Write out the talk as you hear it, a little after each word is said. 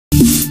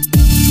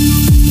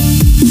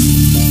Hello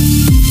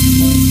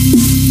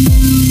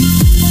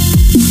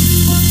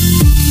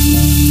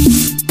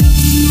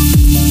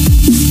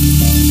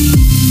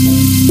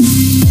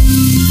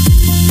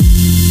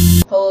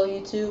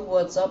YouTube,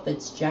 what's up?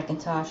 It's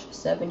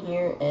Jackintosh7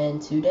 here, and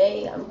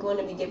today I'm going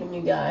to be giving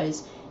you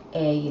guys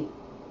a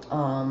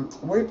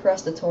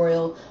WordPress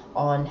tutorial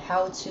on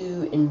how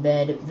to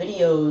embed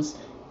videos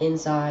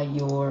inside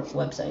your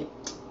website.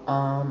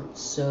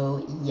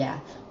 So yeah,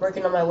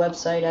 working on my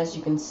website, as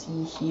you can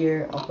see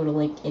here. I'll put a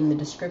link in the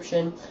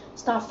description.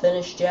 It's not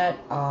finished yet.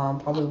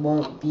 Probably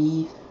won't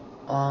be.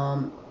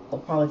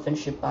 I'll probably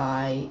finish it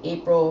by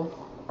April.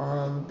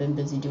 Been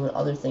busy doing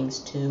other things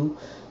too,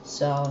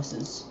 so this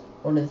is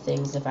one of the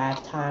things, if I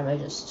have time, I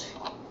just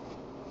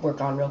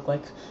work on real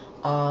quick.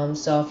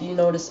 So if you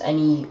notice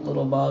any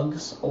little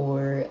bugs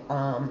or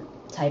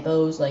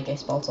typos, like I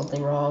spelled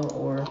something wrong,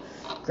 or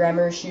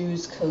grammar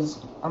issues, because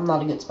I'm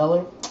not a good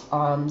speller,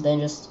 then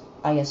just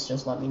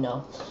let me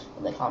know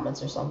in the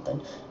comments or something.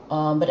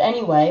 But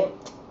anyway,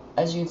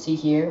 as you can see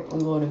here, we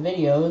go to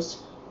videos,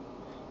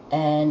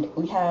 and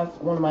we have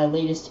one of my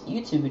latest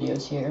YouTube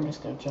videos here. I'm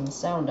just going to turn the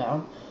sound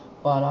down.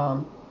 But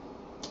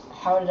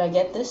how did I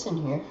get this in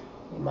here,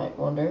 you might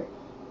wonder?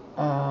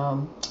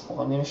 Well,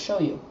 I'm going to show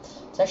you.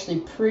 It's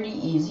actually pretty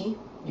easy.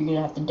 You're going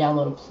to have to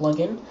download a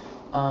plugin.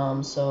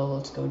 So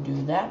let's go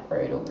do that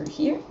right over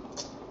here.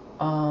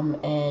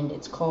 And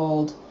it's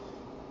called,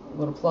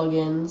 go to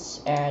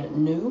plugins, add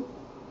new,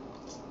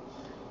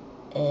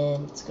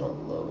 and it's going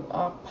to load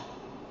up.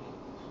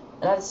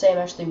 And I have to say, I'm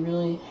actually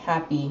really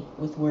happy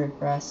with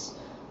WordPress.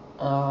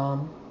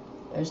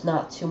 There's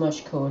not too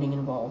much coding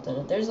involved in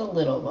it. There's a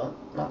little, but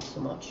not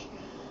too much.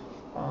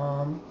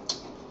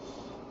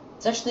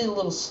 It's actually a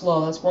little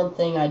slow. That's one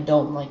thing I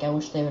don't like. I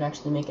wish they would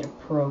actually make it a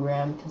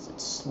program, because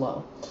it's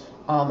slow.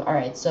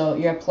 Alright, so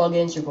you're at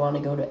plugins. You're going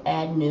to go to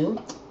add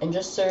new, and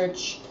just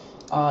search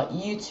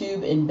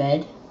YouTube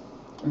embedded,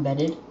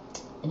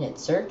 and hit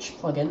search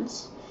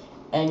plugins.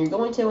 And you're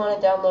going to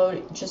want to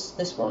download just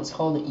this one. It's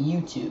called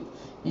YouTube.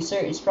 You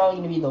search, it's probably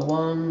going to be the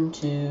 1,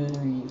 2,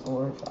 3,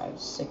 4, 5,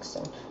 6,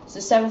 7. It's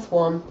the 7th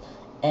one,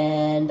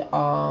 and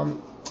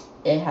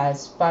it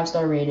has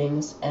 5-star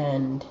ratings,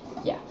 and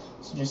yeah.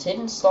 So just hit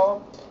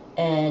install,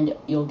 and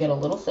you'll get a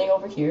little thing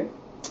over here,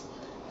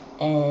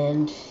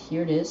 and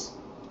here it is.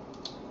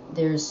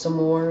 There's some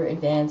more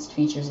advanced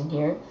features in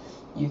here.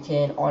 You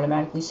can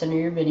automatically center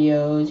your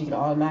videos. You can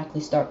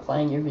automatically start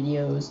playing your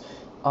videos.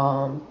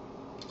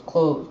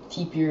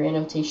 Keep your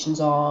annotations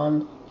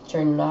on.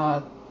 Turn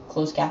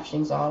closed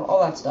captionings on.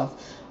 All that stuff.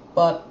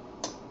 But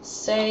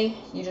say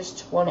you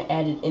just want to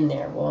add it in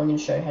there. Well, I'm going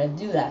to show you how to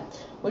do that.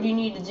 What you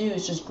need to do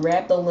is just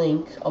grab the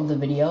link of the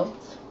video.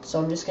 So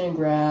I'm just going to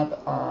grab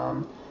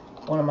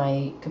one of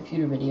my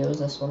computer videos,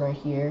 this one right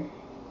here.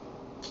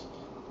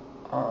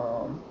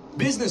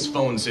 Business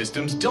phone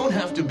systems don't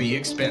have to be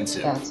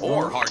expensive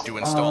or hard to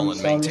install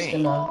and maintain. So I'm just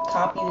going to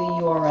copy the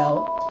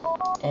URL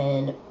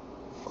and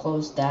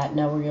close that.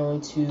 Now we're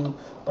going to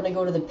want to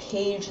go to the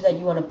page that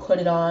you want to put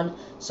it on.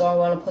 So I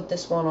want to put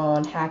this one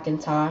on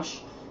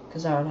Hackintosh,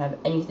 because I don't have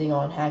anything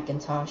on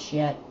Hackintosh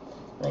yet.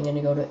 And I'm going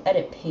to go to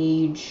edit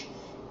page,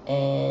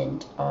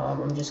 and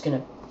I'm just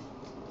going to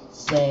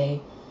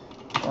say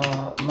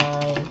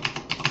my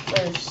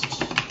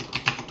first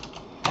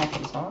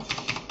Hackintosh,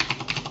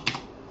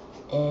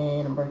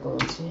 and I'm going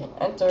to hit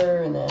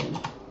enter and then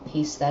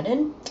paste that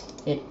in,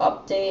 hit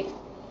update,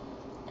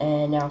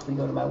 and now if we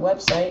go to my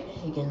website,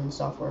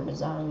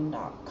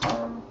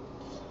 higginssoftwaredesign.com,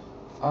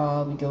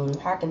 we go to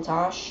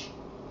Hackintosh.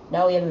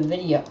 Now we have a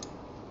video.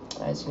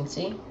 As you can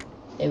see,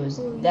 it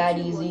was that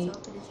easy.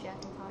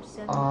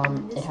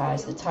 It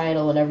has the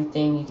title and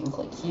everything. You can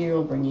click here,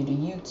 it'll bring you to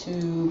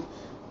YouTube,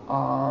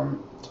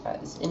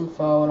 has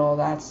info and all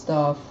that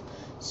stuff.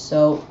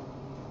 So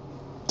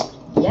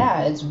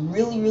yeah, it's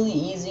really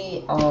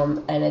easy,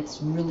 and it's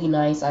really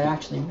nice. I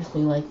actually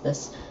really like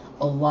this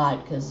a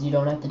lot, because you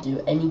don't have to do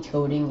any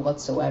coding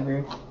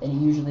whatsoever that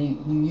you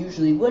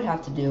usually would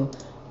have to do.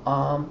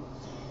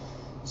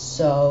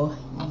 So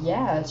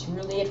yeah, that's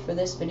really it for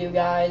this video,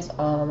 guys.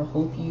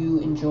 Hope you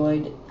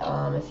enjoyed.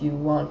 If you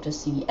want to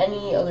see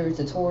any other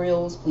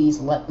tutorials, please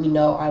let me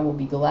know. I will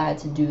be glad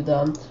to do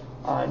them.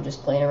 I'm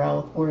just playing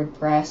around with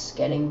WordPress,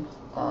 getting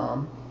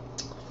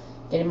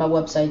my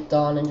website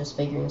done, and just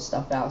figuring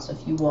stuff out. So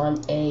if you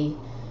want a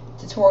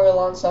tutorial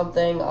on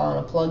something, on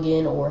a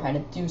plugin, or how to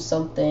do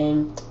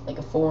something like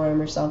a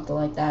form or something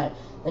like that,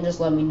 then just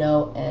let me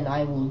know, and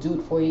I will do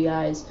it for you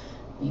guys.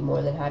 Be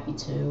more than happy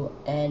to.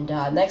 And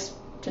next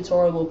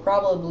tutorial will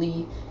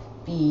probably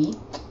be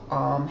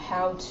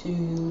how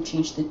to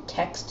change the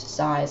text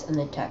size and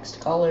the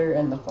text color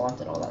and the font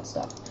and all that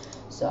stuff.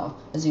 So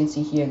as you can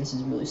see here, this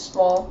is really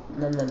small,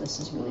 and then this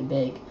is really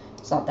big.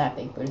 It's not that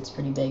big, but it's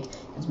pretty big.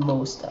 It's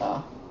most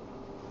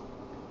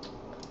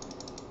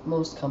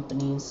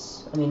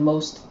companies,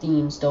 most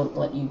themes don't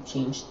let you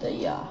change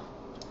the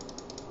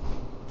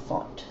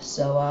font.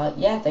 So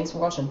yeah, thanks for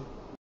watching.